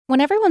When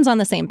everyone's on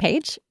the same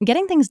page,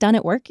 getting things done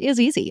at work is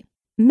easy.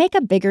 Make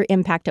a bigger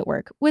impact at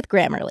work with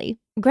Grammarly.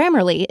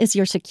 Grammarly is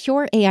your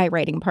secure AI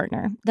writing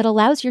partner that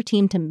allows your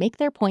team to make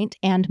their point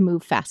and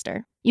move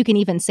faster. You can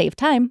even save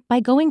time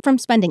by going from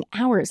spending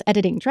hours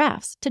editing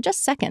drafts to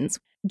just seconds.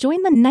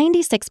 Join the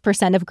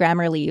 96% of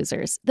Grammarly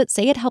users that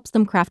say it helps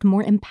them craft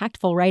more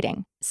impactful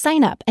writing.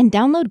 Sign up and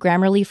download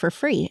Grammarly for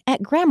free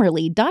at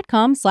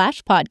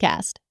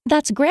grammarly.com/podcast.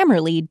 That's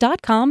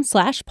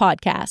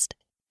grammarly.com/podcast.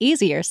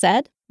 Easier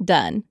said,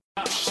 done.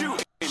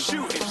 Shoot.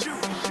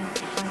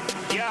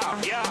 Yeah.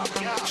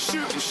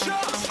 Shoot and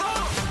shot.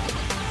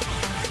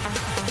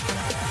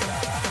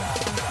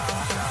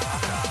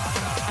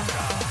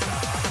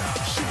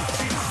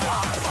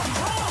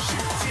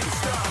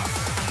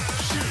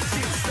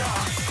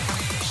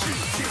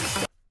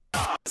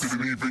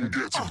 Didn't even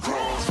get to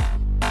cross.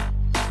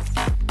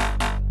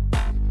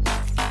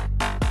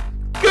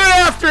 Good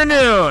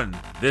afternoon.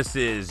 This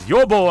is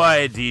your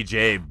boy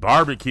DJ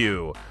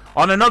Barbecue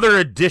on another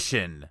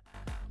edition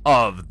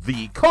of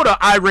the Coda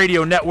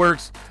iRadio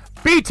Network's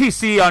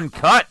BTC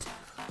Uncut,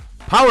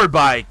 powered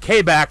by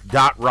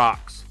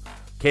KBAC.rocks.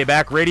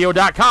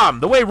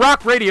 KBACradio.com, the way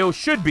rock radio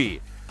should be.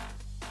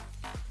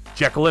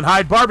 Jekyll and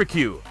Hyde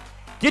Barbecue.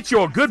 Get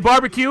your good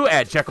barbecue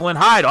at Jekyll and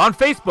Hyde on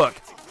Facebook.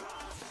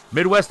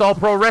 Midwest All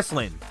Pro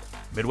Wrestling.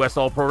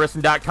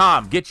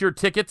 MidwestAllProWrestling.com. Get your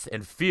tickets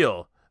and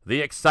feel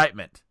the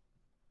excitement.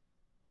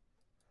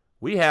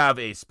 We have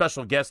a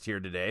special guest here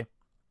today.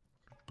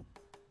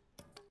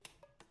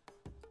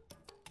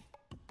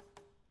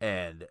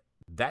 And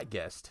that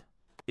guest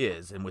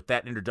is, and with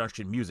that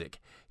introduction music,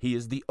 he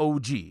is the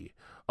OG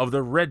of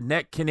the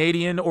Redneck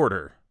Canadian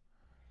Order.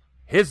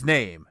 His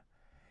name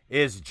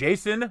is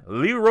Jason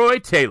Leroy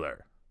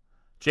Taylor.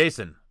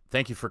 Jason,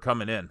 thank you for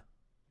coming in.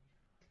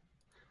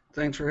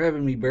 Thanks for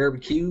having me,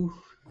 Barbecue.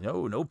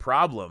 No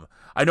problem.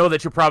 I know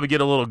that you'll probably get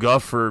a little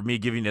guff for me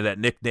giving you that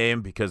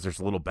nickname because there's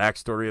a little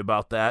backstory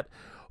about that.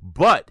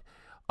 But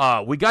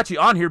we got you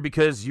on here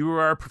because you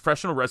are a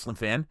professional wrestling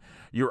fan.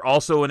 You're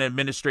also an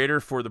administrator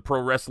for the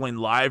Pro Wrestling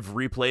Live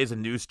replays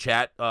and news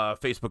chat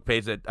Facebook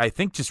page that I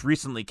think just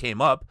recently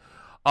came up.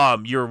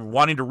 You're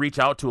wanting to reach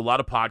out to a lot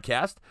of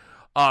podcasts.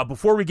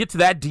 Before we get to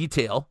that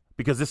detail,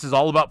 because this is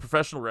all about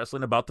professional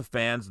wrestling, about the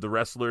fans, the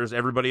wrestlers,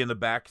 everybody in the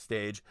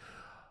backstage,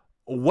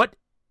 what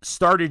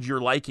started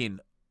your liking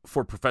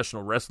for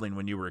professional wrestling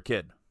when you were a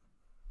kid?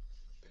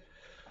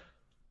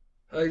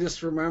 I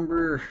just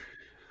remember,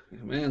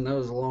 man, that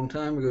was a long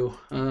time ago.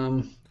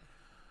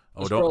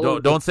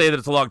 Don't say that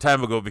it's a long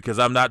time ago because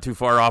I'm not too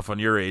far off on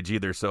your age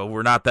either, so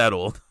we're not that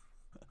old.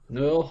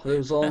 No, it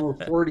was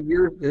almost 40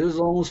 years. It was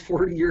almost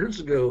 40 years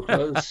ago.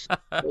 I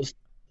was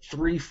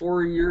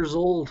 3-4 years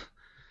old.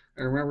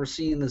 I remember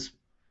seeing this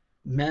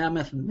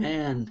mammoth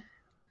man.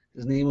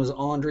 His name was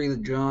Andre the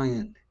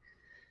Giant.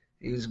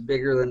 He was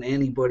bigger than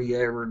anybody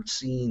I ever had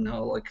seen.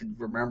 All I could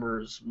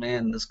remember is,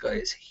 man, this guy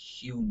is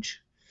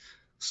huge.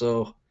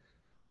 So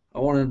I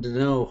wanted to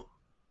know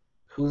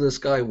who this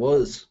guy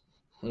was.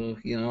 So,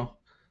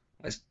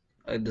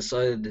 I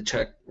decided to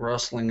check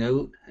wrestling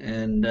out,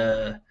 and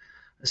I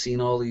seen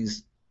all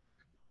these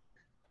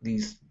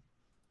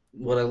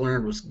what I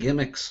learned was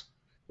gimmicks,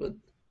 but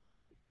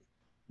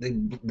they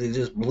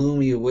just blew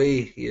me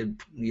away. He had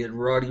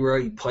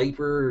Roddy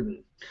Piper,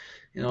 and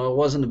I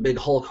wasn't a big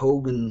Hulk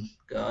Hogan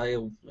guy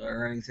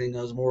or anything.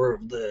 I was more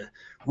of the,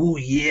 ooh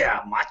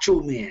yeah,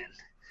 Macho Man,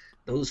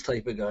 those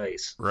type of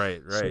guys.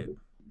 Right. So,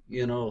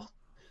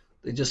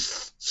 they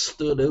just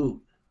stood out.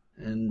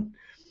 And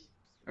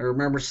I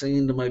remember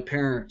saying to my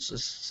parents, I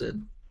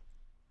said,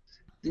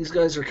 these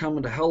guys are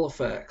coming to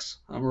Halifax.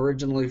 I'm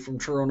originally from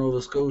Truro,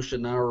 Nova Scotia,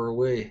 an hour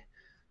away.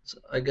 So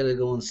I got to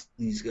go and see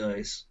these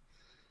guys.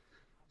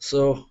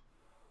 So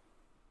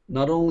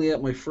not only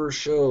at my first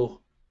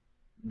show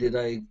did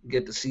I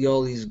get to see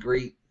all these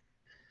great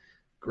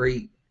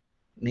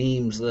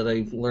names that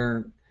I've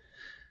learned,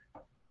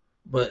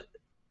 but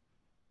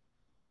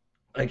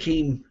I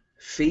came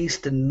face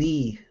to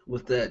knee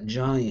with that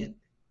giant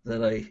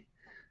that I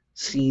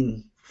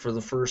seen for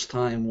the first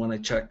time when I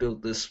checked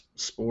out this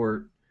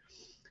sport.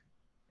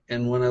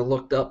 And when I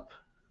looked up,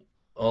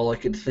 all I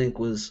could think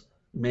was,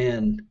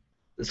 man,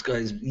 this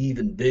guy's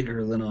even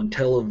bigger than on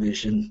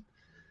television.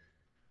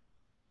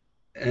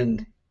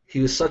 And he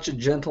was such a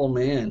gentle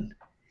man.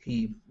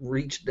 He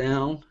reached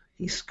down,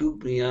 he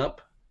scooped me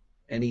up,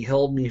 and he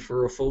held me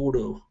for a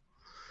photo.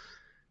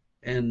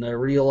 And I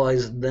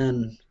realized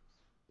then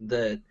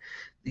that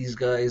these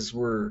guys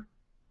were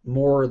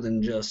more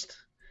than just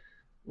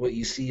what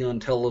you see on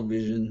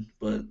television,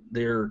 but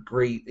they're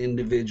great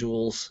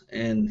individuals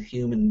and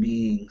human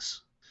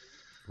beings.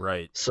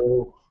 Right.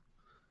 So,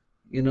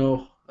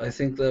 I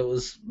think that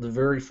was the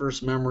very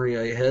first memory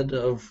I had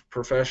of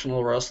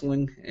professional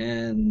wrestling,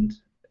 and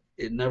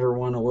it never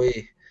went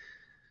away.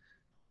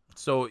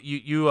 So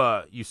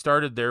you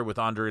started there with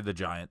Andre the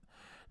Giant.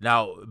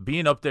 Now,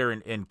 being up there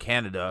in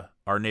Canada,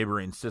 our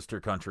neighboring sister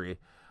country,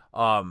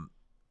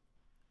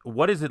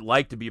 what is it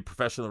like to be a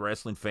professional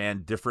wrestling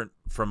fan, different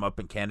from up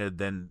in Canada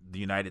than the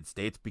United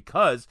States?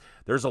 Because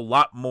there's a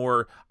lot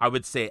more, I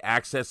would say,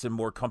 access and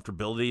more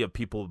comfortability of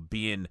people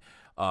being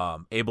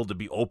able to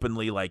be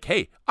openly like,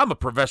 hey, I'm a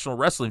professional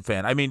wrestling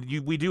fan. I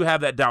mean, we do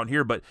have that down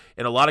here, but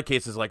in a lot of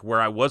cases, like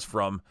where I was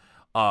from,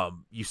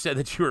 you said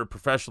that you were a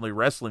professionally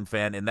wrestling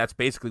fan, and that's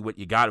basically what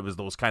you got. It was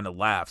those kind of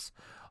laughs.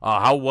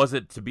 How was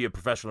it to be a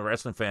professional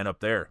wrestling fan up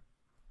there?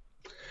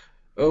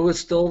 Oh, it's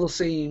still the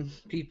same.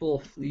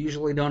 People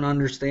usually don't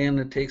understand.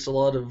 It takes a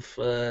lot of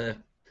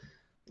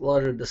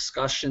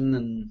discussion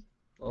and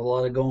a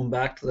lot of going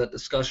back to that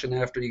discussion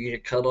after you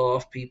get cut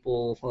off.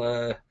 People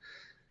are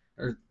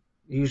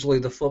usually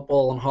the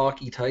football and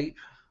hockey type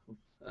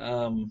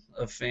of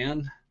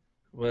fan,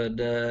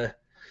 but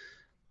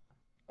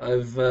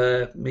I've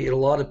made a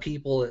lot of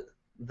people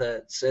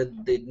that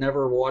said they'd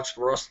never watched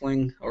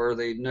wrestling or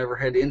they'd never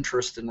had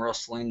interest in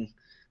wrestling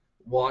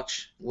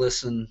watch,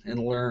 listen, and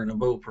learn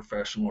about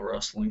professional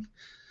wrestling.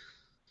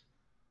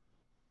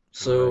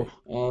 So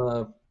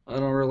I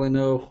don't really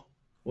know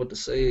what to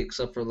say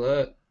except for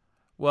that.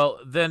 Well,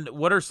 then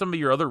what are some of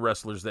your other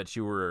wrestlers that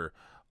you were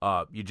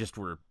you just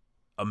were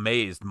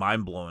amazed,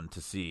 mind-blown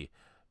to see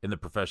in the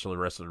professional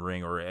wrestling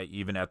ring, or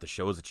even at the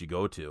shows that you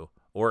go to,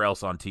 or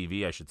else on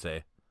TV, I should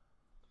say?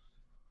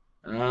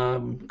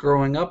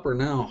 Growing up or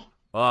now?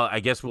 Well,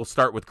 I guess we'll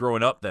start with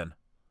growing up then.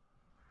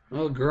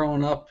 Well,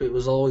 growing up, it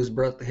was always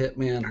Bret the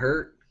Hitman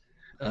Hurt.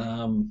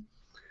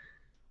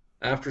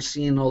 After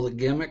seeing all the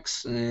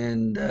gimmicks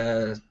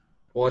and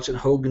watching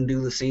Hogan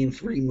do the same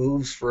 3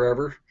 moves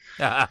forever.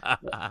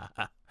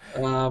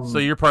 So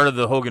you're part of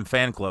the Hogan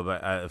fan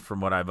club,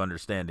 from what I'm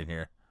understanding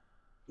here.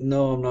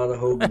 No, I'm not a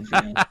Hogan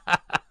fan.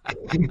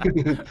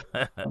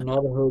 I'm not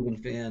a Hogan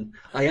fan.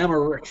 I am a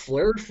Ric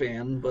Flair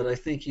fan, but I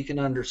think you can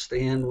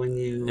understand when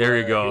you. There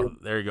you go.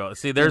 There you go.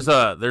 See, there's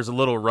a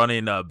little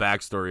running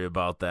backstory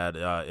about that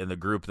in the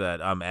group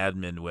that I'm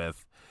admin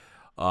with.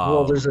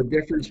 Well, there's a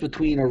difference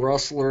between a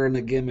wrestler and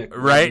a gimmick.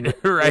 Right,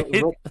 right.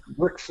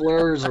 Ric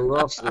Flair is a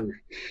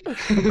wrestler.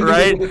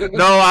 Right?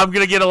 No, I'm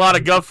going to get a lot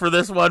of guff for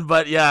this one,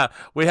 but yeah,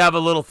 we have a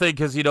little thing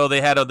because,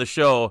 they had on the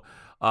show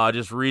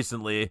just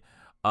recently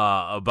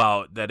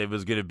about that it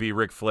was going to be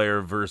Ric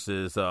Flair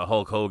versus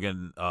Hulk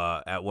Hogan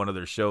at one of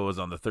their shows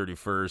on the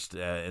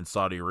 31st in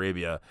Saudi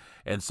Arabia.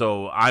 And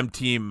so I'm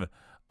team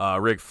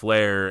Ric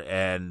Flair,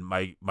 and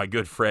my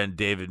good friend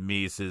David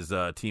Meese is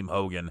team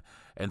Hogan.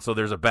 And so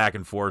there's a back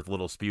and forth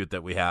little dispute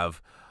that we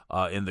have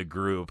in the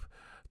group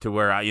to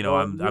where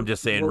I'm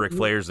just saying Ric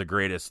Flair's the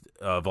greatest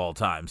of all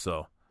time.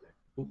 So,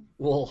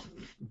 well,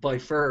 by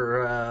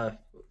far,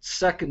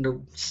 second to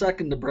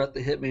Bret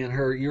the Hitman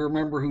Hurt. You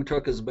remember who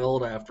took his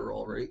belt after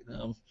all, right?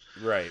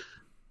 Right.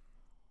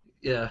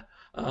 Yeah.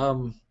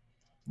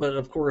 But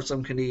of course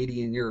I'm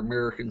Canadian. You're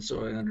American,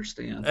 so I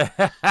understand.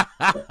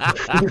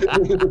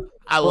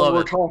 I love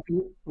it.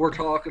 We're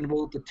talking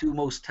about the 2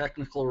 most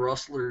technical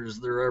wrestlers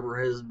there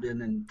ever has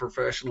been in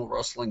professional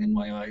wrestling in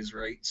my eyes,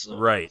 right? So.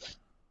 Right.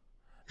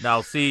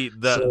 Now, see,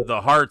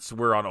 the Harts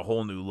were on a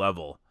whole new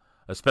level,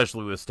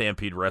 especially with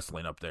Stampede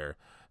Wrestling up there,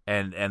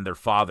 and their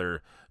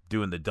father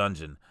doing the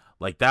dungeon.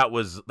 Like that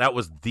was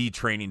the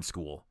training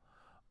school.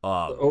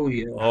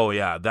 Oh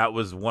yeah, that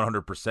was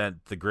 100%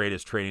 the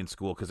greatest training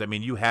school, because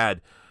you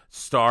had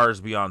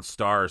stars beyond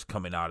stars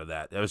coming out of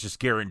that. That was just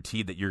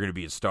guaranteed that you're going to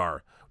be a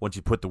star once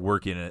you put the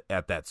work in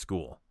at that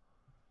school.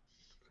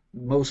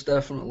 Most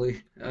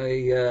definitely.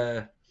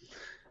 There's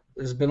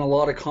been a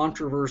lot of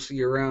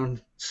controversy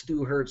around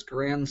Stu Hurt's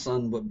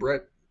grandson, but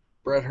Bret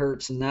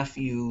Hurt's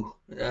nephew,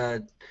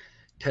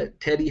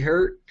 Teddy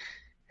Hurt,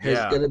 has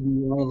got to be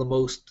one of the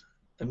most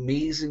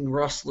amazing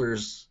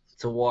wrestlers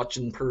to watch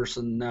in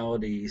person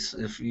nowadays,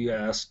 if you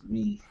ask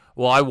me.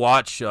 Well, I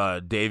watch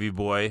Davey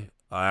Boy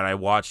and I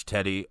watch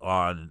Teddy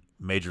on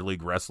Major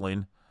League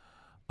Wrestling.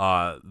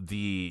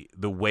 The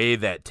way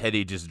that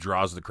Teddy just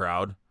draws the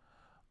crowd.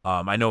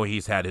 I know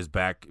he's had his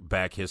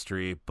back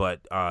history,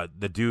 but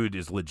the dude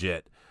is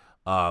legit.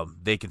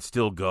 They can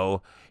still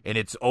go, and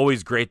it's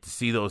always great to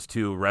see those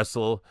two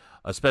wrestle,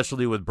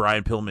 especially with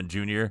Brian Pillman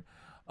Jr.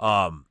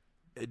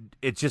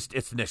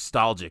 It's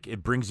nostalgic.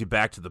 It brings you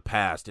back to the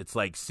past. It's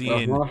like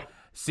seeing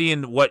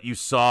what you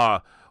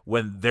saw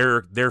when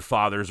their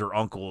fathers or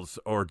uncles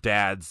or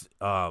dads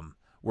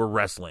were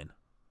wrestling.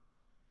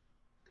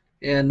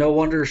 And no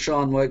wonder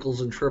Shawn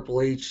Michaels and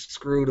Triple H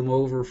screwed him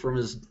over from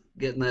his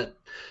getting that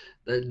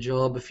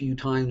job a few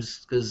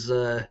times, because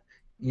who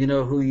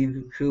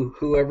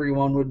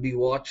everyone would be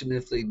watching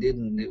if they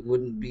didn't. It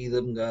wouldn't be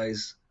them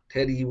guys.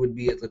 Teddy would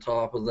be at the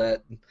top of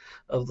the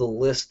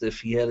list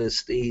if he had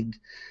stayed.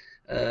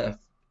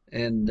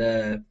 And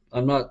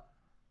I'm not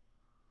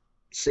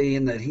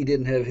saying that he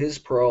didn't have his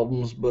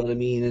problems, but I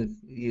mean,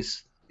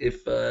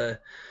 if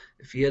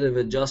he had have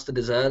adjusted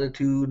his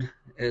attitude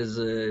as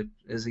a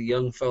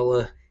young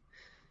fella,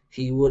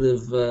 he would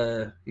have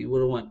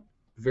went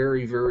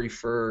very, very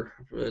far.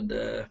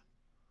 But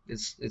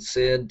it's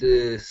sad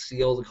to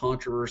see all the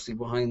controversy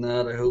behind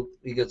that. I hope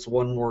he gets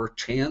one more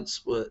chance,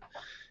 but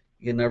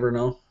you never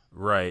know.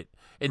 Right.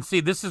 And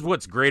see, this is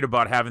what's great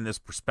about having this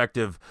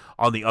perspective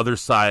on the other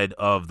side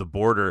of the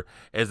border,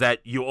 is that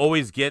you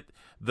always get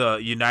the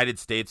United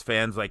States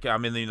fans, like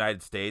I'm in the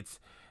United States,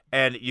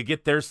 and you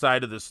get their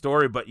side of the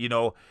story. But, you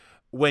know,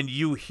 when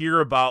you hear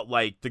about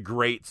like the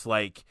greats,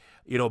 like,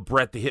 you know,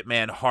 Bret the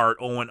Hitman Hart,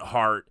 Owen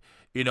Hart,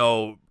 you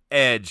know,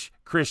 Edge,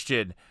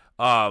 Christian,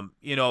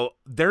 you know,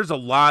 there's a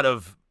lot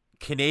of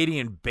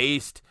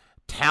Canadian-based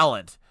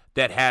talent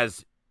that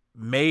has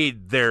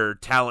made their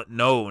talent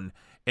known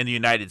in the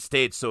United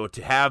States. So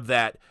to have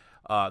that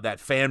that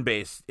fan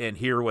base and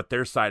hear what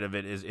their side of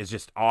it is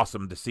just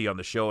awesome to see on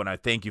the show. And I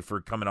thank you for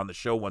coming on the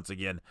show once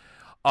again.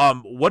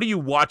 What do you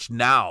watch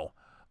now?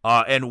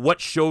 And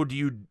what show do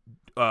you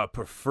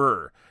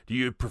prefer? Do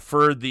you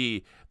prefer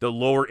the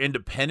lower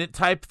independent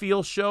type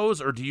feel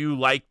shows, or do you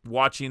like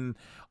watching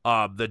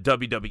the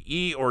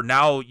WWE? Or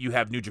now you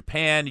have New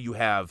Japan, you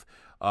have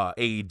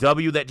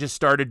AEW that just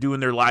started doing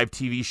their live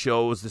TV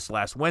shows this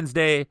last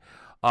Wednesday.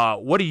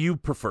 What do you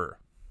prefer?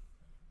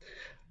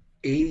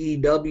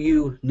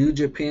 AEW, New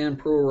Japan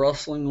Pro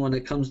Wrestling, when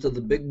it comes to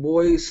the big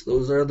boys,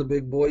 those are the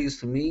big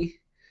boys to me.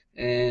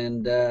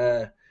 And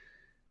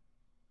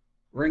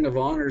Ring of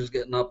Honor is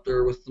getting up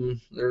there with them.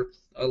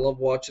 I love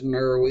watching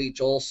ROH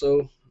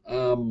also.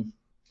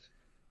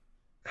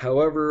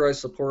 However, I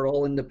support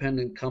all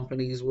independent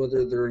companies,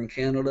 whether they're in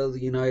Canada,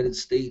 the United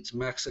States,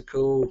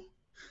 Mexico,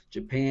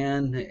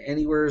 Japan,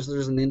 anywhere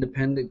there's an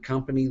independent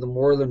company, the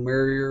more the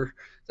merrier.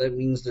 That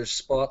means there's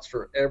spots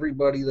for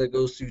everybody that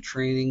goes through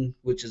training,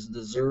 which is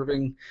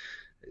deserving.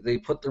 They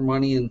put their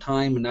money and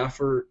time and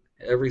effort,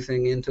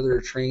 everything into their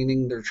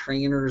training, their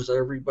trainers,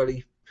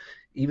 everybody,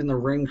 even the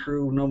ring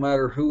crew, no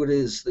matter who it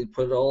is, they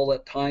put all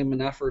that time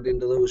and effort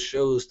into those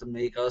shows to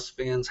make us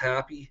fans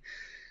happy.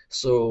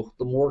 So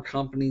the more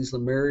companies, the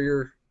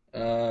merrier.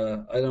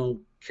 I don't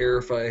care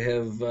if I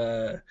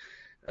have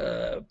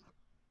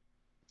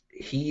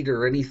heat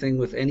or anything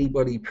with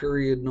anybody,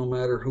 period, no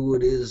matter who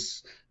it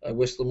is. I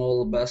wish them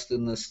all the best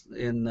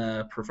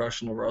in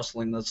professional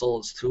wrestling. That's all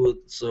it's to it.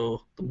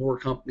 So the more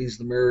companies,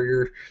 the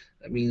merrier.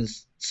 That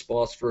means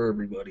spots for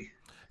everybody.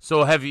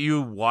 So have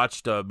you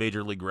watched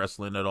Major League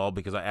Wrestling at all?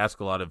 Because I ask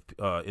a lot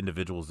of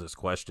individuals this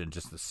question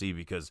just to see,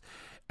 because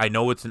I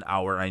know it's an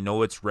hour. I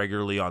know it's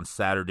regularly on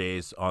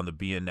Saturdays on the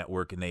BN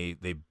Network, and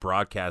they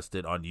broadcast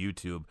it on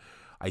YouTube.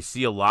 I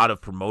see a lot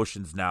of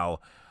promotions now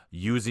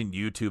using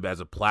YouTube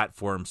as a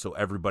platform so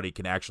everybody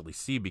can actually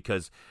see,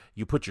 because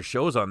you put your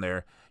shows on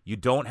there. You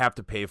don't have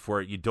to pay for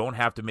it. You don't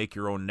have to make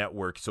your own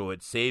network, so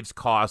it saves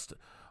cost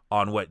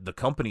on what the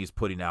company is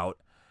putting out.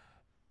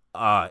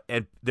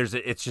 And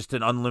it's just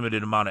an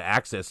unlimited amount of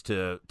access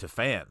to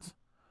fans.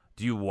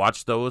 Do you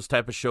watch those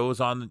type of shows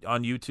on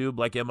YouTube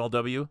like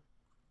MLW?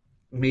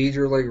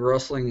 Major League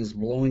Wrestling is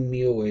blowing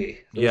me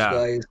away. Those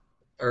guys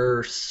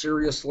are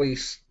seriously.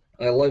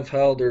 I love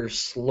how they're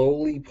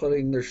slowly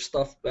putting their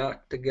stuff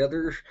back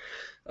together.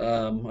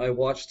 I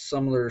watched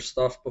some of their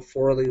stuff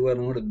before they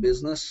went out of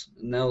business.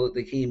 Now that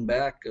they came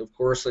back, of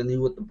course, I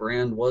knew what the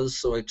brand was,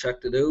 so I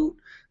checked it out.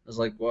 I was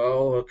like,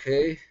 wow,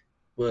 okay.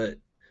 But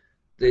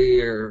they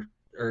are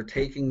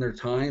taking their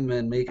time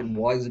and making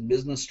wise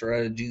business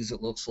strategies,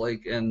 it looks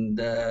like, and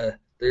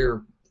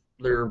they're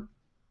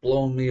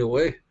blowing me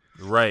away.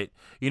 Right.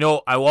 You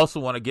know, I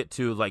also want to get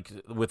to, like,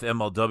 with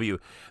MLW,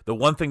 the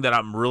one thing that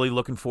I'm really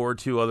looking forward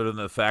to, other than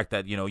the fact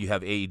that, you know, you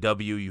have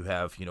AEW, you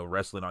have, you know,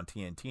 wrestling on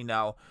TNT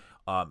now.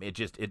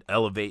 It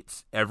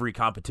elevates every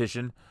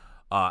competition.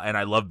 And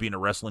I love being a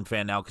wrestling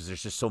fan now because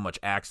there's just so much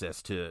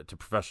access to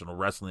professional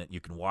wrestling that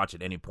you can watch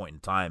at any point in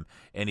time,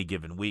 any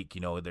given week.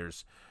 You know,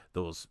 there's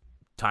those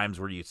times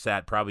where you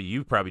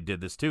probably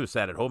did this too,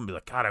 sat at home and be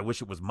like, God, I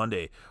wish it was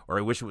Monday, or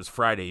I wish it was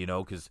Friday, you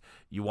know, because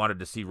you wanted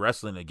to see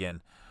wrestling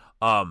again.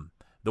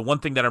 The one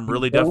thing that I'm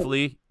really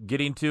definitely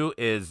getting to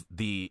is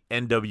the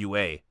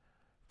NWA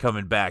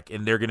coming back,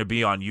 and they're going to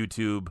be on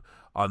YouTube,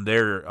 on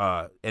their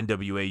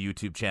NWA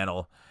YouTube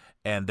channel,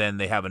 and then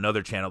they have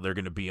another channel they're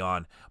going to be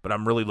on, but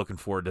I'm really looking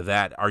forward to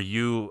that. Are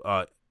you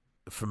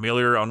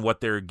familiar on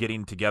what they're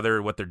getting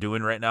together, what they're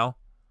doing right now?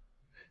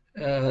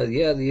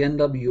 Yeah, the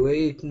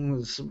NWA,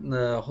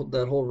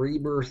 that whole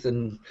rebirth,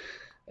 and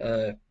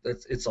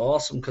it's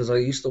awesome because I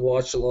used to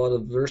watch a lot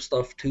of their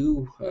stuff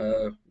too.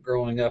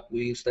 Growing up,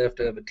 we used to have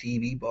a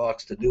TV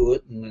box to do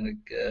it, and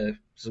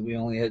so we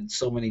only had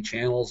so many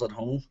channels at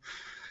home.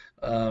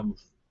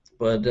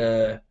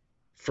 But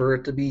for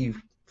it to be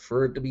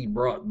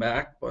brought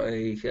back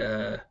by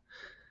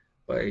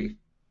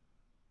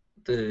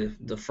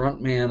the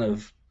front man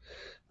of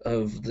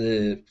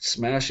the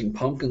Smashing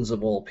Pumpkins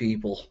of all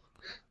people.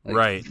 Like,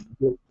 right.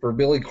 For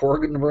Billy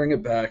Corgan to bring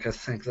it back, I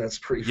think that's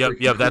pretty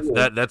cool.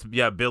 That's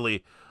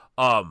Billy.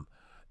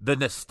 The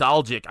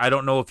nostalgic, I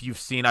don't know if you've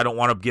seen, I don't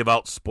want to give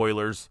out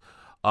spoilers,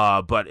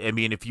 but I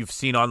mean, if you've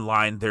seen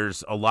online,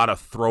 there's a lot of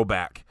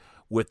throwback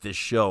with this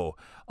show,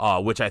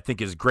 which I think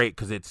is great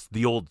because it's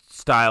the old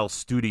style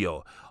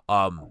studio.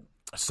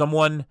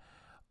 Someone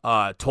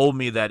told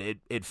me that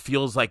it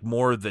feels like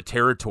more of the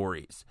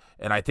territories,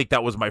 and I think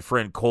that was my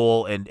friend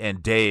Cole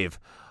and Dave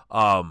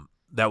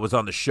that was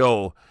on the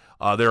show.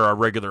 They're our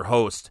regular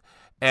host,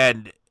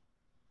 and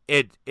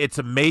it's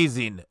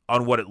amazing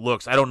on what it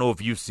looks. I don't know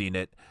if you've seen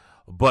it,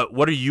 but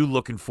what are you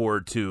looking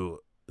forward to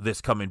this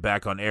coming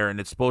back on air? And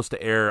it's supposed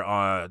to air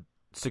on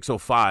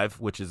 6:05,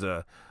 which is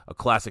a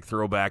classic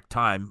throwback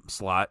time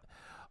slot,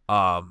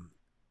 on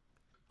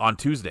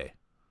Tuesday.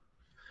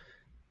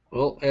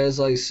 Well, as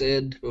I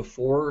said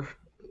before,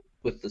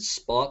 with the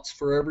spots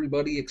for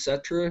everybody,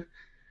 etc.,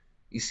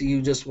 you see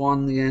you just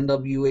won the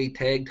NWA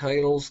tag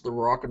titles, the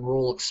Rock and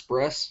Roll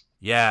Express.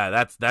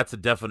 Yeah, that's a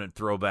definite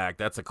throwback.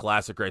 That's a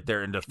classic right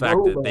there. And the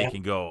fact that they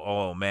can go,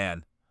 oh,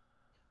 man.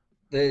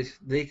 They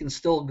can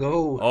still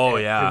go. Oh,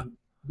 yeah.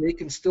 They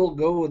can still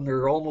go, and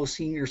they're almost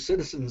senior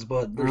citizens,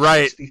 but they're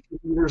right. 63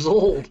 years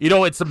old. You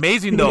know, it's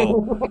amazing,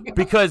 though,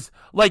 because,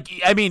 like,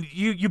 I mean,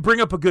 you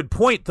bring up a good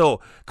point, though,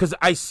 because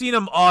I seen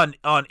them on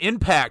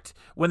Impact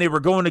when they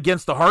were going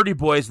against the Hardy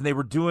Boys, and they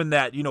were doing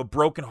that, you know,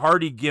 Broken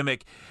Hardy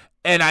gimmick.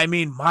 And, I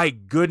mean, my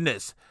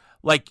goodness,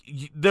 like,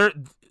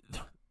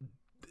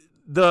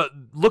 the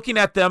looking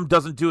at them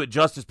doesn't do it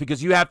justice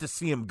because you have to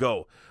see them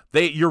go.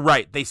 You're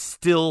right. They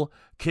still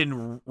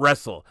can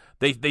wrestle.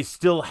 They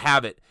still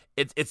have it.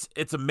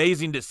 It's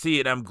amazing to see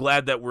it. I'm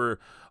glad that we're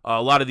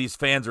a lot of these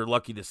fans are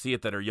lucky to see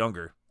it that are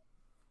younger.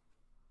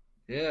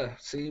 Yeah,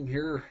 same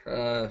here.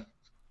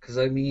 Because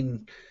I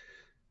mean,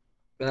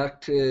 back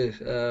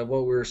to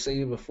what we were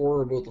saying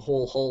before about the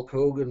whole Hulk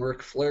Hogan,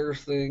 Ric Flair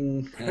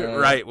thing.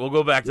 Right, we'll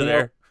go back to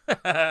there.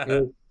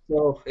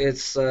 So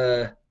it's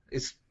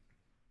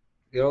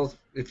you know,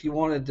 if you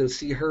wanted to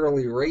see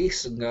Harley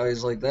Race and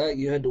guys like that,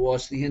 you had to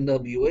watch the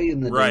NWA in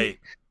the right. day.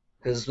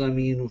 Because, I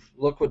mean,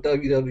 look what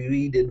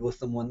WWE did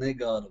with him when they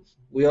got him.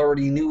 We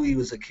already knew he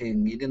was a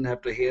king. You didn't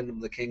have to hand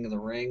him the king of the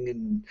ring.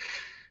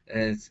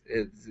 And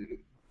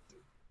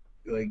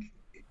like,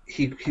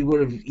 he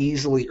would have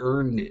easily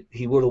earned it.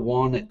 He would have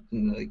won it,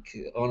 like,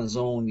 on his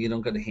own. You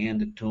don't got to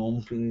hand it to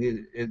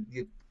him.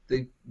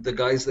 The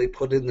guys they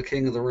put in the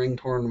King of the Ring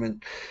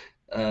tournament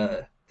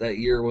that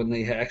year when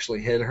they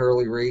actually had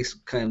Harley Race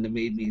kind of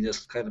made me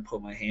just kind of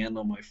put my hand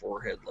on my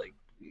forehead. Like,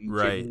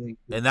 right.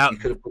 And that, you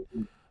could have put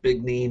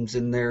big names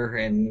in there,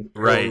 and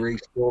Harley Race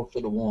still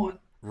should have won.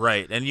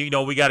 Right, and you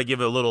know we got to give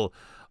a little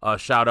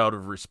shout out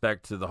of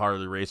respect to the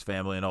Harley Race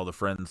family and all the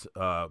friends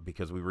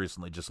because we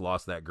recently just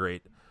lost that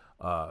great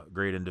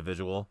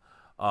individual.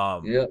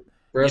 Yeah,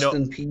 rest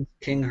in peace,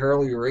 King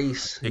Harley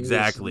Race.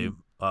 Exactly.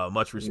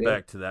 Much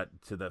respect to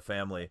that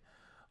family.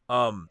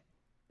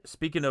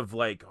 Speaking of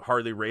like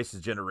Harley Race's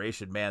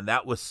generation, man,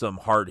 that was some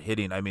hard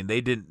hitting. I mean, they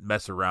didn't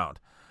mess around.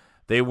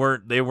 They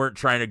weren't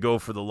trying to go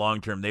for the long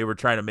term. They were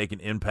trying to make an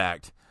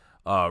impact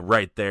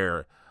right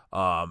there.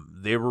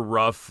 They were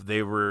rough.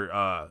 They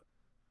were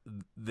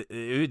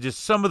just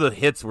some of the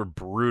hits were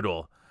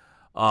brutal.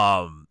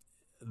 What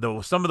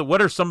are some of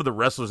the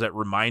wrestlers that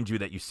remind you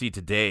that you see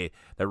today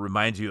that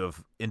remind you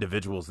of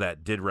individuals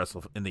that did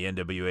wrestle in the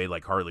NWA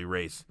like Harley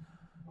Race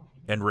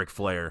and Ric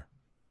Flair?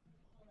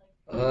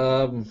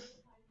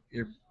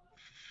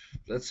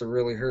 That's a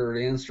really hard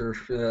answer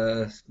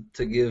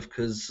to give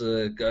because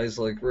guys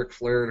like Ric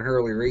Flair and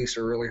Harley Race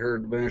are really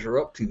hard to measure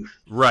up to.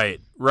 Right.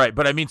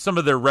 But I mean, some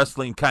of their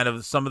wrestling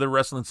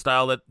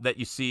style that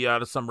you see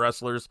out of some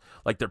wrestlers,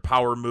 like their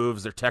power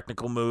moves, their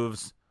technical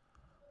moves.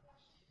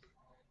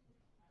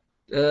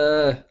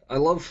 I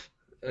love,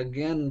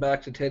 again,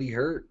 back to Teddy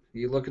Hart.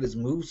 You look at his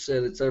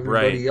moveset, it's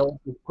everybody else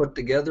put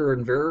together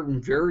and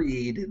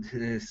variated,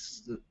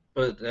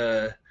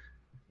 but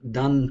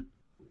done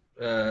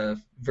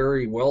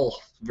very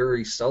well,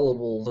 very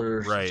sellable.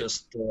 They're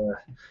just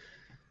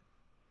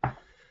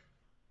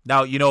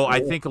now, you know,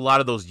 I think a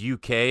lot of those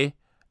UK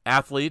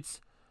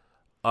athletes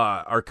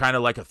are kind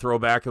of like a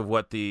throwback of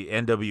what the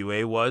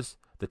NWA was,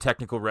 the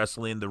technical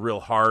wrestling, the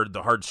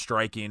hard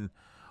striking,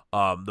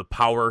 the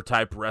power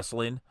type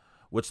wrestling,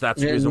 which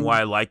that's the reason why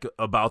I like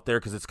about there,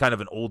 because it's kind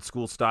of an old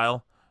school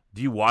style.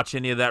 Do you watch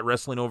any of that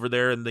wrestling over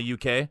there in the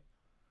UK?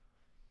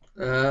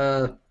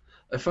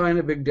 I find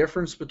a big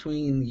difference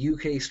between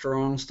UK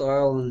strong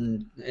style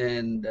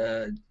and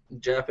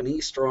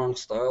Japanese strong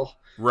style.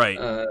 Right.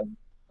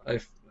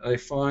 I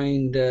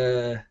find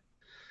it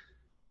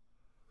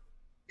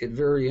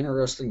very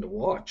interesting to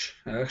watch,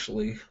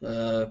 actually.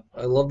 I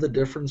love the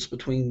difference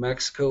between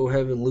Mexico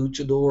having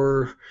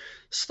luchador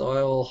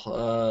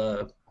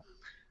style,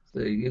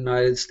 the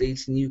United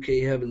States and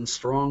UK having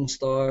strong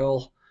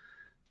style,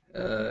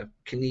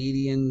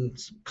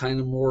 Canadians kind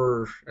of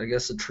more, I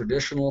guess, a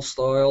traditional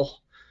style.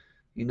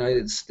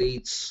 United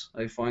States,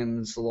 I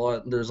find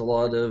there's a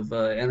lot of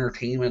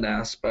entertainment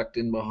aspect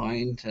in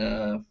behind,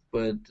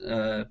 but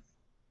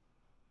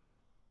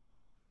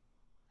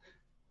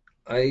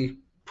I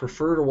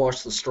prefer to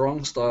watch the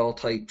strong style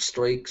type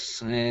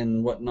strikes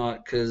and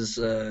whatnot because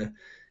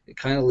it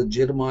kind of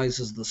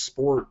legitimizes the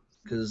sport.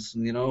 Because,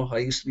 you know, I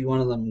used to be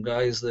one of them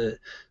guys that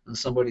when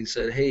somebody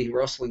said, hey,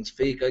 wrestling's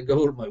fake, I'd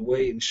go to my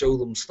way and show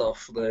them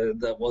stuff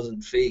that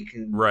wasn't fake.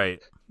 And, right.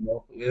 You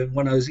know,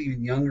 when I was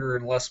even younger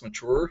and less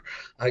mature,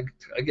 I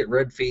get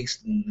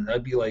red-faced and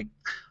I'd be like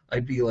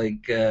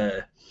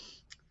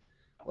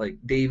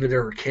David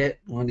Arquette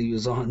when he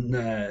was on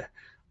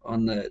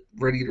on the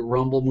Ready to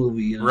Rumble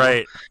movie. You know?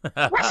 Right.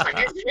 Wrestling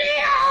is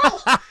real.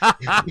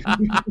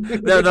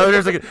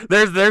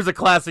 There's a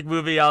classic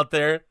movie out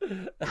there.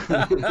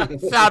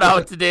 Shout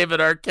out to David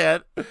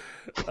Arquette.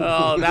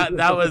 Oh,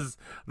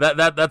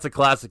 that's a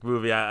classic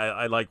movie.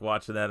 I like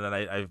watching that, and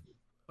I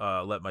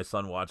let my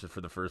son watch it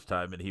for the first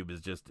time, and he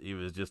was just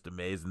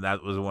amazed. And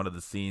that was one of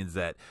the scenes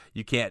that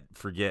you can't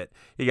forget.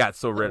 He got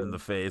so red in the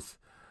face.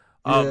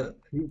 Yeah,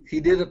 he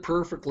did it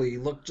perfectly. He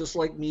looked just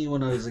like me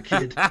when I was a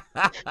kid.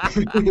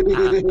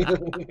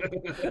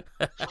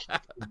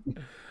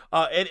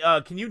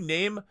 Can you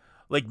name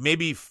like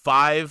maybe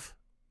 5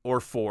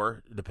 or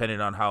 4, depending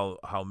on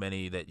how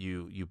many that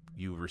you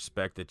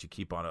respect that you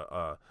keep on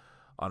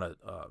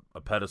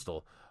a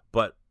pedestal,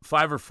 but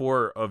 5 or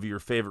 4 of your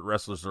favorite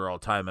wrestlers of all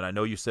time? And I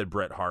know you said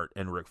Bret Hart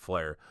and Ric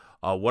Flair.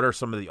 What are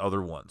some of the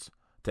other ones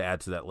to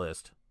add to that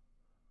list?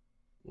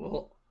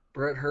 Well,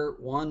 Bret Hart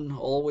won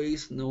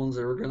always. No one's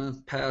ever going to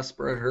pass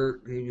Bret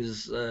Hart. He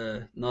was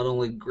not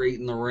only great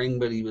in the ring,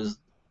 but he was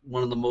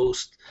one of the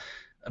most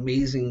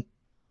amazing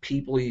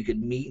people you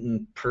could meet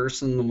in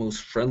person, the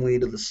most friendly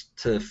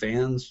to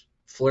fans.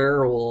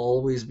 Flair will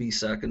always be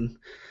second,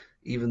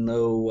 even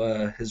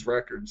though his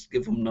records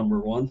give him number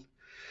 1.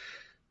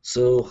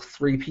 So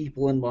 3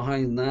 people in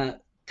behind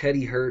that.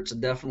 Teddy Hart's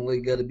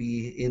definitely got to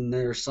be in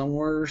there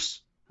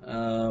somewheres.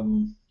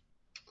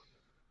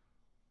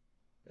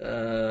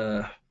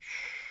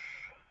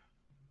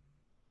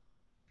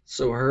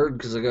 So hard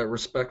because I got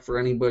respect for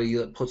anybody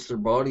that puts their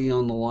body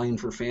on the line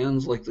for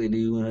fans like they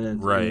do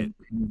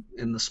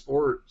in the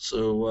sport.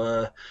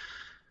 So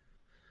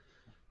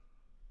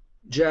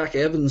Jack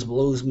Evans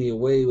blows me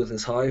away with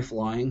his high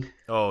flying.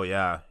 Oh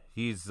yeah,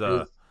 he's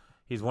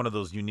one of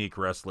those unique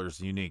wrestlers,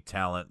 unique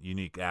talent,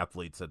 unique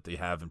athletes that they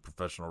have in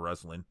professional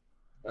wrestling.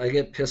 I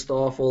get pissed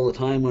off all the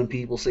time when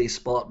people say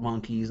spot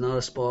monkey. He's not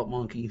a spot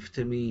monkey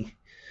to me.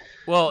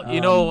 Well,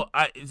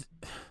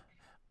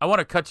 I want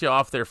to cut you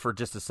off there for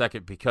just a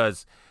second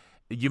because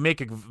you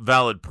make a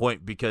valid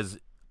point. Because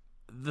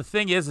the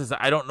thing is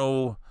I don't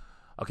know.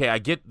 Okay, I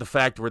get the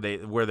fact where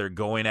they're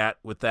going at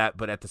with that,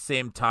 but at the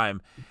same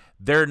time,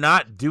 they're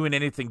not doing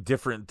anything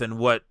different than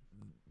what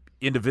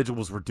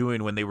individuals were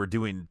doing when they were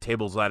doing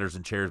tables, ladders,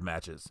 and chairs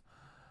matches.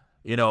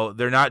 You know,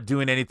 they're not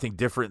doing anything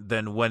different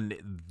than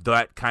when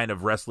that kind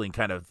of wrestling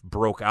kind of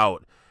broke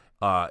out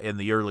in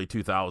the early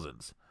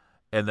 2000s.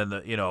 And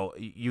then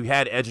you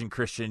had Edge and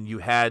Christian, you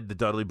had the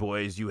Dudley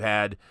Boys, you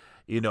had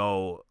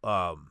the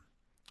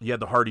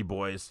Hardy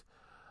Boys.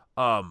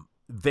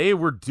 They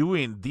were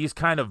doing these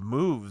kind of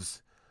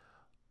moves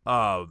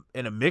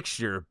in a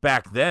mixture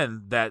back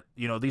then that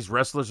these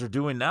wrestlers are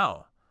doing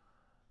now.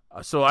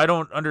 So I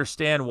don't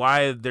understand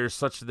why there's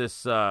such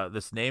this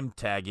name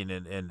tagging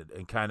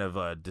and kind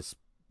of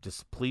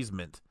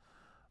displeasement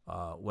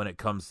when it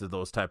comes to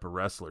those type of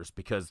wrestlers,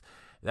 because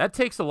that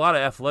takes a lot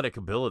of athletic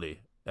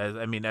ability.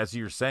 As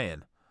you're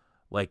saying,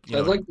 like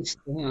I don't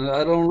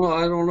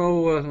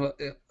know.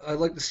 I'd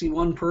like to see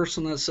one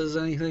person that says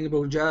anything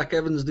about Jack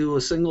Evans do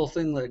a single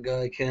thing that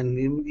guy can.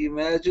 You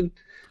imagine,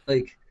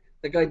 like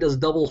that guy does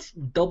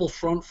double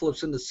front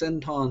flips into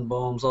senton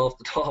bombs off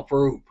the top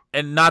rope.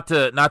 And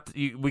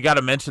we got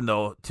to mention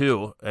though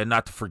too, and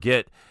not to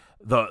forget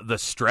the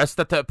stress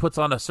that puts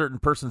on a certain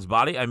person's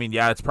body. I mean,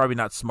 yeah, it's probably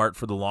not smart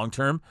for the long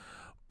term,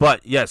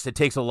 but yes, it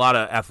takes a lot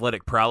of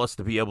athletic prowess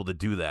to be able to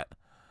do that.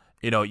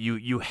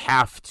 You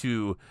have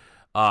to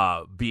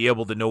be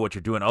able to know what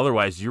you're doing.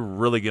 Otherwise, you're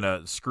really going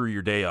to screw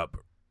your day up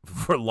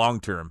for long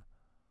term.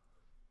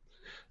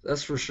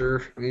 That's for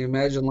sure.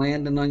 Imagine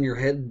landing on your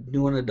head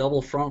doing a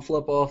double front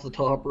flip off the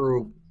top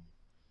rope.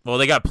 Well,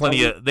 they got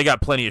plenty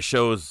of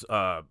shows,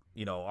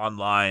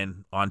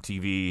 online, on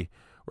TV,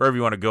 wherever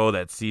you want to go,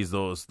 that sees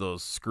those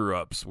screw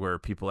ups where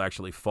people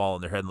actually fall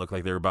on their head and look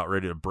like they're about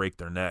ready to break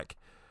their neck.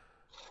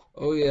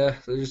 Oh yeah,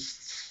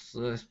 there's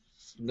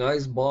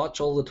guys botch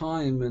all the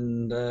time,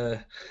 and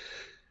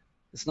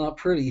it's not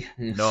pretty.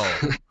 No.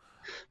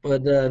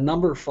 But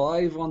number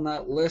 5 on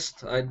that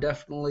list, a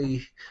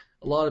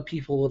lot of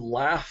people would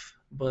laugh,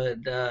 but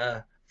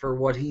for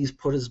what he's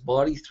put his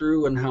body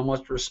through and how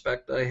much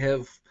respect I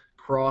have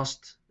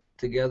crossed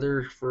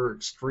together for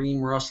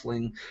extreme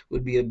wrestling,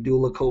 would be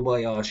Abdullah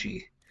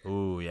Kobayashi.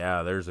 Ooh,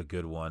 yeah, there's a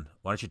good one.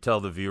 Why don't you tell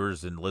the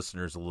viewers and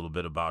listeners a little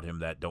bit about him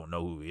that don't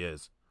know who he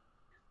is?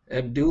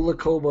 Abdullah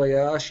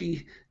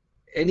Kobayashi.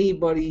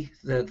 Anybody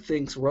that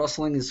thinks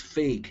wrestling is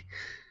fake,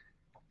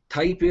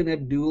 type in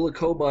Abdullah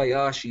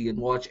Kobayashi and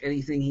watch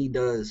anything he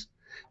does.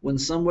 When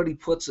somebody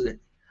puts a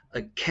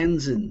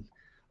Kenzan,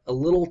 a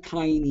little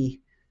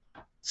tiny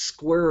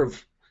square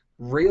of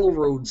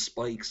railroad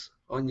spikes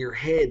on your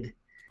head,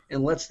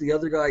 and lets the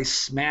other guy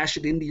smash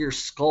it into your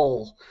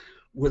skull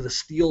with a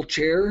steel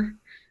chair,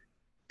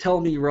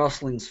 tell me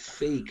wrestling's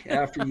fake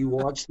after you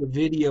watch the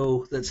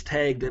video that's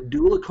tagged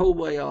Abdullah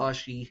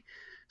Kobayashi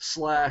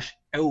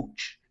 /ouch.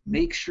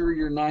 Make sure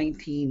you're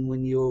 19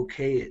 when you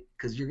okay it,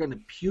 because you're going to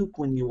puke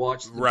when you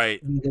watch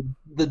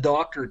the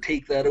doctor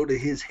take that out of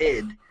his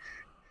head.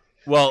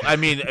 Well, I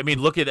mean,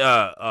 look at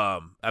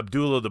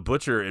Abdullah the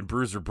Butcher and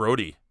Bruiser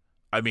Brody.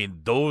 I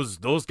mean, those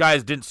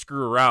guys didn't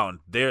screw around.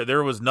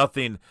 There was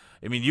nothing.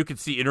 I mean, you could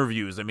see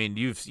interviews. I mean,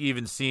 you've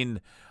even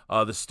seen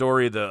the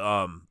story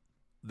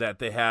that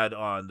they had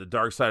on the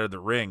Dark Side of the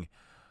Ring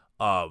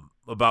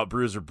about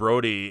Bruiser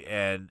Brody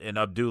and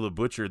Abdullah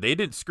Butcher. They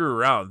didn't screw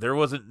around. There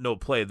wasn't no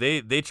play.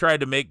 They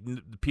tried to make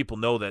people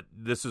know that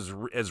this is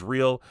as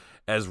real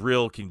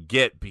can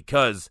get,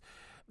 because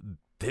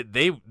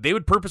they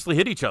would purposely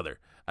hit each other.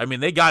 I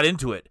mean, they got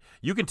into it.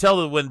 You can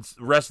tell that when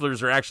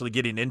wrestlers are actually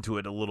getting into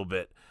it a little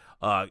bit,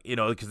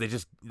 because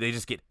they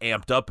just get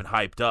amped up and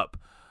hyped up.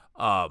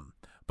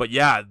 But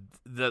yeah,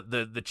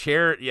 the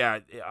chair, yeah,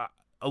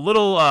 a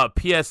little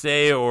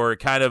PSA or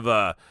kind of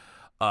a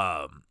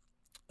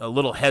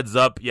little heads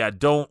up. Yeah,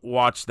 don't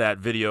watch that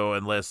video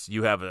unless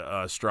you have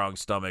a strong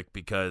stomach,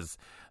 because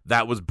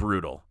that was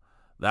brutal.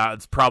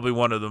 That's probably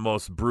one of the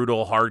most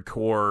brutal,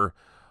 hardcore.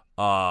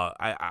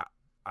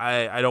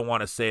 I don't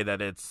want to say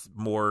that it's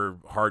more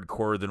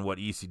hardcore than what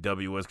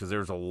ECW was, because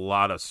there's a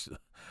lot of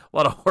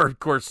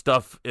hardcore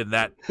stuff in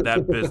that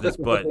business.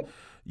 But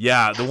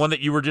yeah, the one that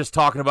you were just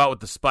talking about with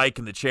the spike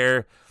in the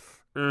chair,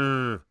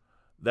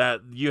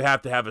 that you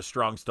have to have a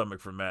strong stomach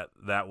from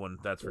that one.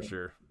 That's for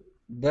sure.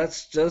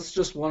 That's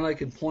just one I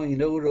can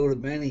point out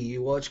of many.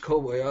 You watch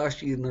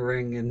Kobayashi in the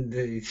ring, and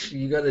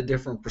you got a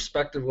different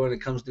perspective when it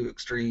comes to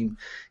Extreme.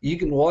 You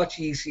can watch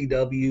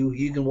ECW,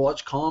 you can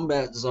watch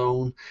Combat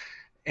Zone,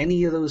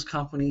 any of those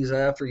companies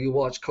after you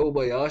watch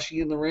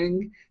Kobayashi in the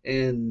ring,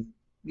 and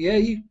yeah,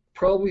 you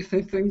probably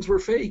think things were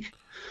fake.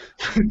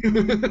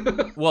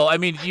 Well, I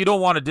mean, you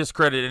don't want to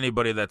discredit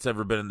anybody that's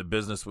ever been in the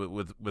business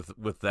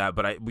with that,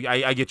 but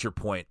I get your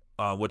point.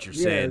 What you're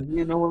saying.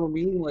 You know what I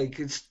mean? Like,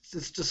 it's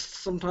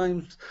just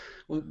sometimes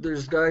when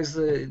there's guys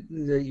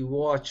that you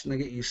watch and they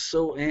get you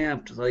so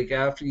amped. Like,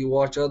 after you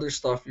watch other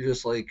stuff, you're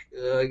just like,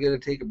 I got to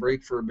take a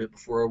break for a bit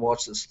before I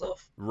watch this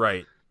stuff.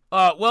 Right.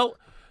 Well,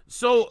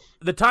 so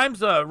the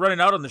time's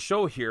running out on the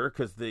show here,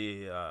 because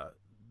the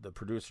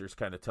producer's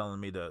kind of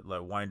telling me to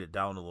wind it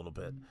down a little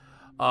bit.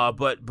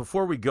 But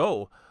before we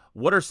go,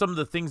 what are some of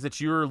the things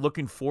that you're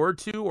looking forward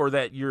to, or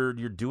that you're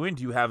doing?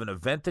 Do you have an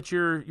event that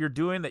you're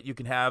doing that you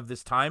can have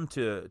this time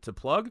to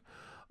plug,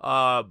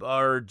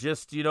 or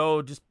just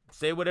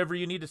say whatever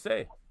you need to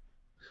say?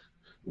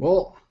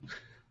 Well,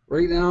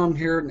 right now I'm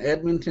here in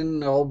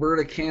Edmonton,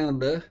 Alberta,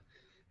 Canada,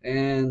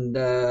 and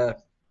there's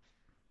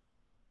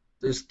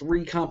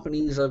 3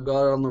 companies I've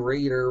got on the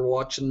radar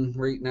watching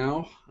right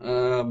now.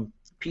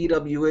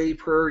 PWA,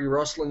 Prairie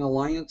Wrestling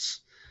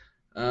Alliance,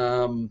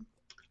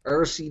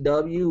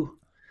 RCW,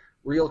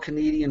 Real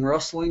Canadian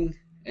Wrestling,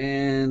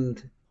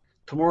 and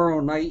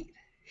tomorrow night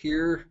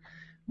here,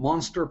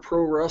 Monster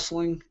Pro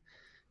Wrestling,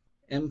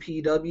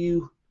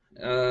 MPW.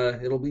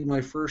 It'll be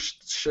my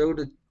first show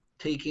to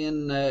take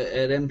in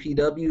at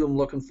MPW. I'm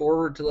looking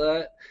forward to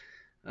that.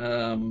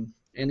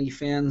 Any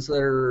fans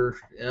that are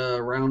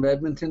around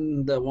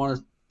Edmonton that want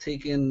to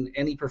take in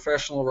any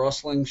professional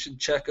wrestling should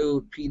check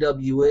out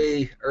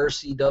PWA,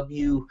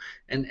 RCW,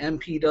 and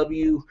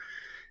MPW.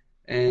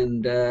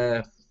 And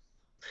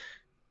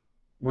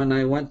when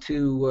I went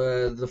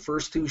to the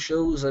first 2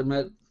 shows, I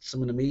met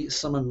some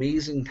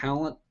amazing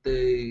talent.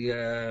 They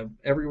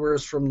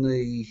everywhere's from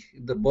the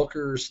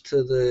bookers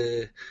to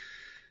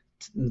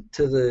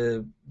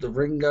the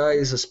ring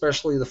guys,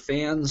 especially the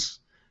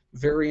fans.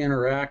 Very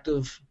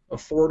interactive,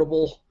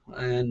 affordable,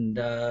 and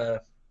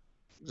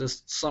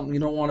just something you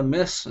don't want to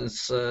miss.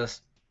 It's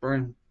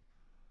bring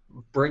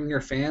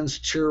your fans,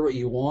 cheer what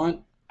you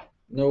want.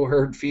 No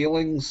hurt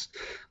feelings.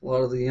 A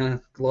lot of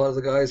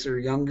the guys are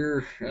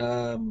younger,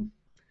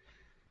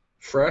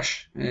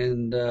 fresh,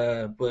 and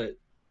but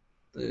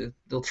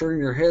they'll turn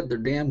your head. They're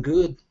damn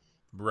good.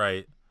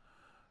 Right.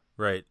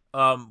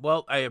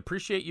 Well, I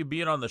appreciate you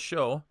being on the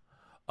show.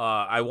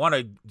 I want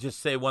to just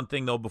say one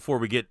thing, though, before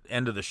we get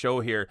into the show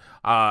here.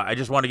 I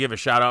just want to give a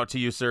shout out to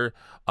you, sir.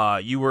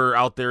 You were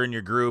out there in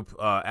your group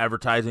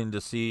advertising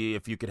to see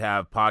if you could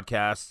have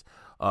podcasts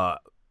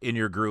in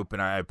your group,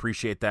 and I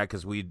appreciate that,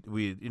 because we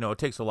it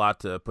takes a lot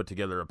to put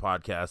together a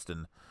podcast,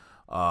 and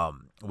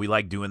we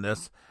like doing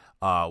this.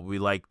 We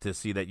like to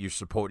see that you're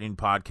supporting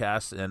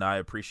podcasts, and I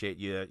appreciate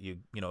you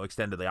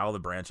extended the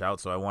olive branch out.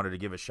 So I wanted to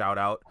give a shout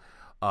out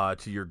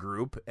to your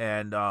group,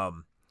 and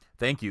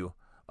thank you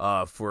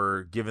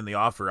for giving the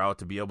offer out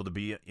to be able to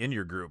be in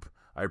your group.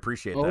 I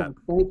appreciate that.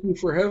 Thank you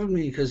for having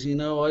me, because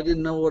I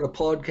didn't know what a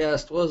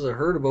podcast was. I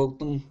heard about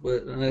them,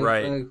 but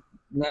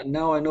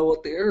now I know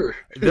what they are.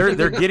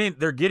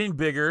 they're getting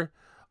bigger.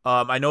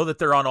 I know that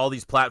they're on all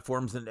these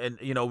platforms, and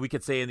we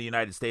could say in the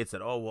United States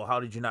that, oh, well, how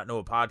did you not know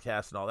a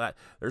podcast and all that?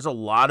 There's a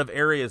lot of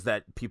areas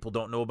that people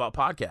don't know about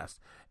podcasts,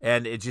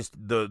 and it's just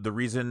the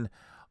reason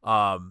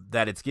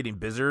that it's getting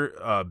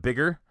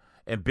bigger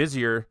and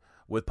busier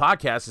with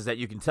podcasts is that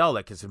you can tell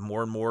that, because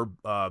more and more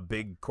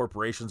big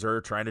corporations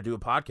are trying to do a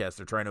podcast.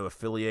 They're trying to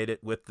affiliate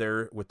it with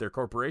their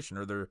corporation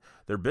or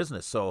their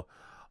business. So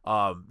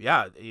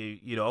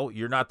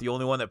you're not the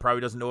only one that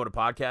probably doesn't know what a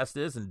podcast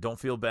is, and don't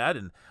feel bad.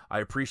 And I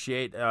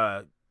appreciate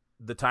the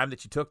time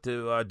that you took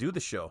to do the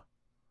show.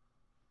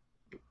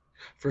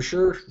 For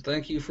sure.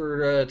 Thank you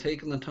for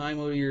taking the time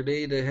out of your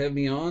day to have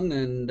me on,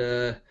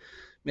 and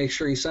make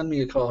sure you send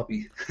me a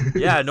copy.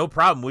 Yeah, no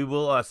problem. We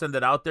will send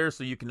it out there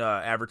so you can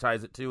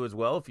advertise it too as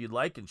well if you'd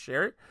like and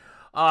share it.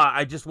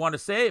 I just want to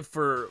say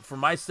for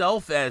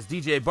myself as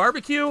DJ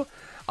Barbecue,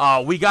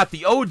 we got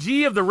the OG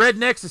of the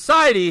Redneck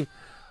Society.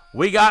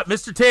 We got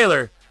Mr.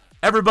 Taylor.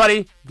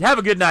 Everybody, have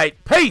a good night.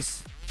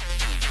 Peace.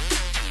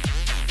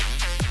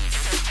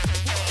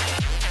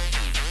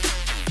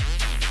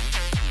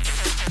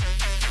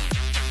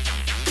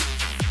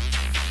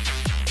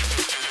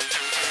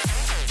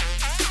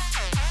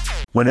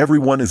 When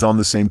everyone is on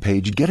the same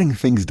page, getting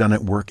things done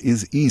at work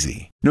is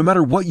easy. No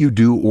matter what you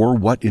do or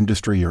what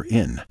industry you're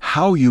in,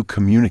 how you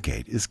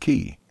communicate is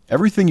key.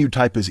 Everything you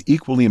type is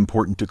equally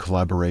important to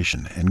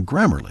collaboration, and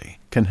Grammarly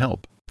can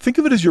help. Think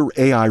of it as your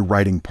AI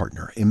writing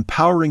partner,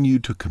 empowering you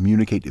to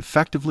communicate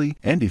effectively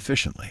and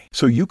efficiently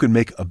so you can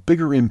make a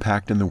bigger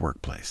impact in the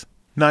workplace.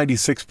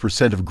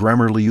 96% of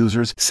Grammarly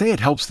users say it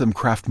helps them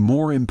craft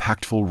more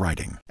impactful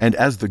writing. And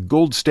as the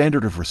gold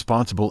standard of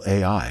responsible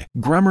AI,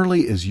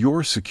 Grammarly is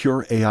your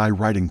secure AI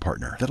writing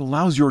partner that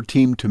allows your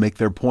team to make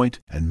their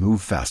point and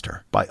move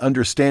faster. By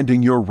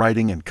understanding your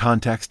writing and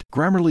context,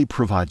 Grammarly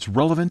provides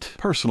relevant,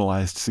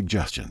 personalized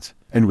suggestions.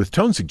 And with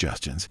tone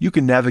suggestions, you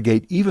can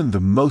navigate even the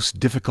most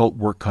difficult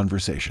work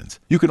conversations.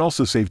 You can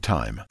also save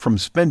time, from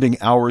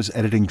spending hours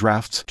editing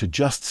drafts to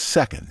just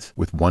seconds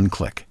with one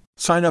click.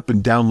 Sign up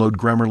and download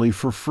Grammarly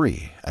for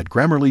free at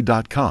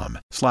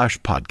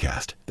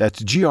Grammarly.com/podcast.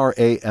 That's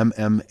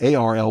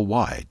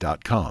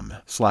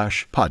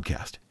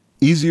GRAMMARLY.com/podcast.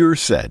 Easier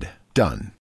said, done.